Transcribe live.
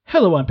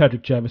Hello, I'm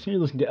Patrick Chavis, and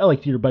you're listening to LA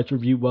Theater Bites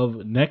review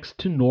of Next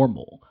to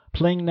Normal,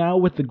 playing now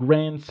with the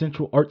Grand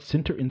Central Arts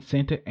Center in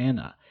Santa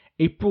Ana,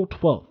 April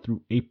 12th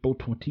through April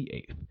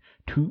 28th,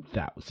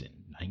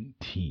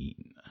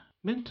 2019.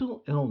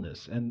 Mental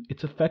illness and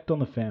its effect on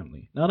the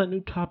family. Not a new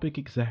topic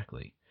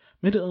exactly.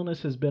 Mental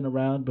illness has been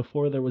around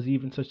before there was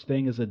even such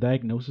thing as a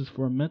diagnosis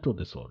for a mental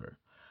disorder.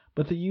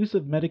 But the use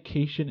of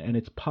medication and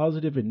its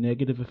positive and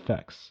negative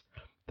effects,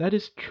 that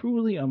is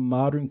truly a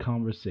modern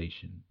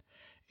conversation.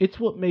 It's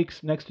what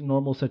makes Next to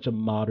Normal such a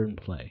modern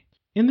play.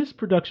 In this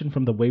production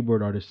from the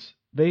Wayward Artists,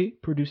 they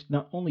produced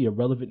not only a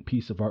relevant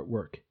piece of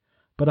artwork,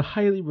 but a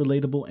highly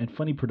relatable and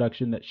funny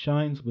production that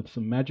shines with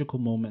some magical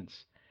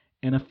moments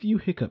and a few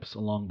hiccups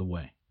along the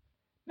way.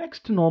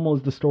 Next to Normal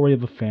is the story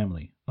of a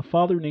family, a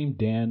father named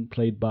Dan,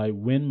 played by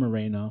Win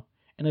Moreno,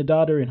 and a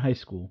daughter in high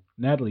school,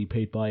 Natalie,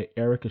 played by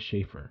Erica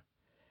Schaefer,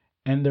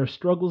 and their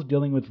struggles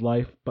dealing with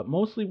life, but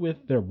mostly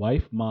with their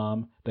wife,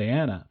 mom,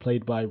 Diana,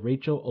 played by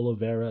Rachel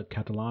Oliveira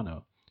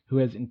Catalano, who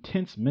has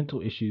intense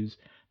mental issues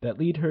that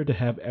lead her to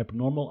have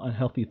abnormal,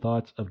 unhealthy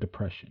thoughts of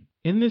depression.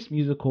 In this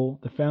musical,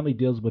 the family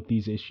deals with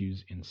these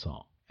issues in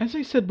song. As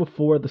I said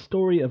before, the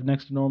story of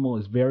Next to Normal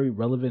is very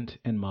relevant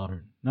and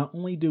modern. Not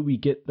only do we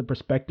get the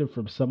perspective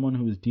from someone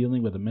who is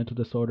dealing with a mental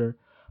disorder,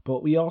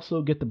 but we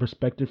also get the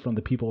perspective from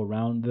the people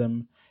around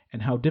them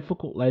and how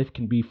difficult life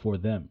can be for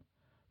them.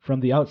 From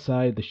the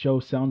outside, the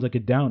show sounds like a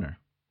downer.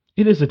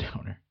 It is a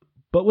downer.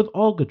 But with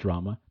all good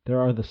drama,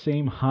 there are the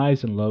same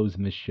highs and lows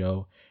in this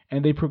show,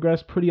 and they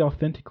progress pretty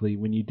authentically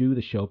when you do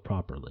the show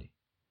properly.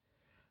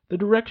 The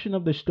direction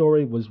of the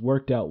story was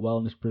worked out well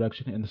in this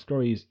production, and the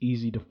story is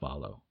easy to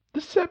follow.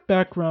 The set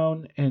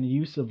background and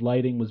use of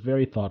lighting was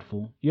very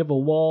thoughtful. You have a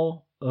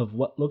wall of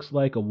what looks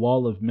like a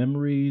wall of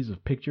memories,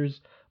 of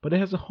pictures, but it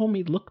has a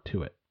homey look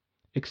to it,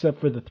 except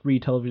for the 3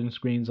 television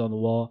screens on the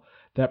wall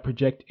that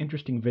project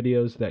interesting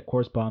videos that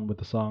correspond with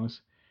the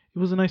songs. It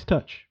was a nice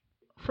touch.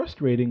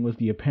 Frustrating was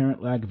the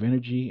apparent lack of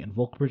energy and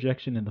vocal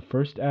projection in the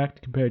first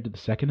act compared to the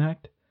second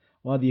act.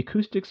 While the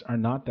acoustics are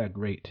not that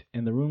great,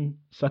 and the room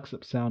sucks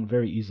up sound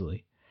very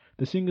easily,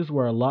 the singers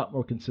were a lot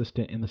more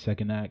consistent in the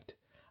second act.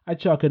 I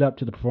chalk it up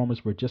to the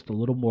performers were just a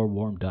little more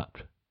warmed up.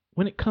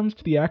 When it comes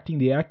to the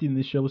acting in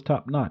this show is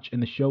top notch,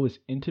 and the show is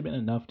intimate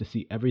enough to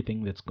see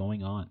everything that's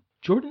going on.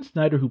 Jordan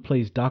Snyder, who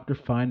plays Dr.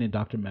 Fine and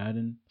Dr.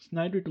 Madden,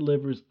 Snyder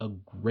delivers a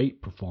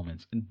great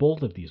performance in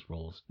both of these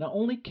roles. Not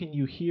only can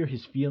you hear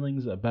his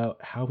feelings about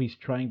how he's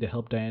trying to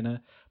help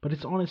Diana, but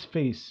it's on his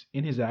face,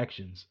 in his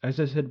actions. As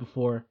I said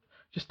before,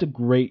 just a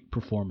great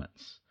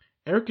performance.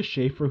 Erica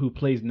Schaefer, who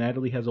plays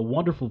Natalie, has a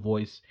wonderful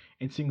voice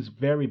and sings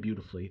very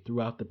beautifully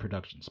throughout the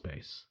production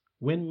space.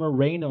 Win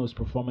Moreno's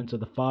performance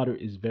of the father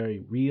is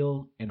very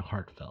real and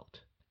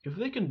heartfelt. If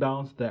they can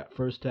balance that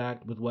first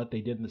act with what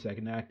they did in the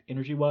second act,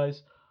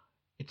 energy-wise,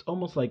 it's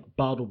almost like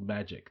bottled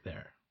magic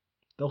there.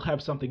 They'll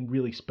have something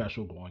really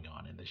special going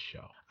on in this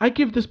show. I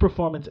give this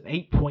performance an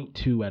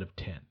 8.2 out of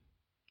 10.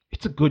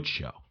 It's a good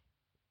show.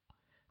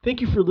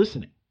 Thank you for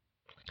listening.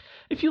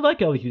 If you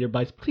like LA Theater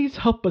Bites, please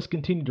help us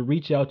continue to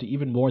reach out to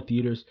even more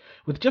theaters.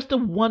 With just a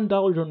 $1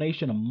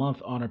 donation a month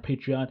on our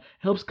Patreon, it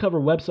helps cover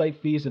website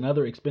fees and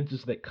other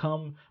expenses that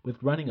come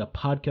with running a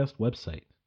podcast website.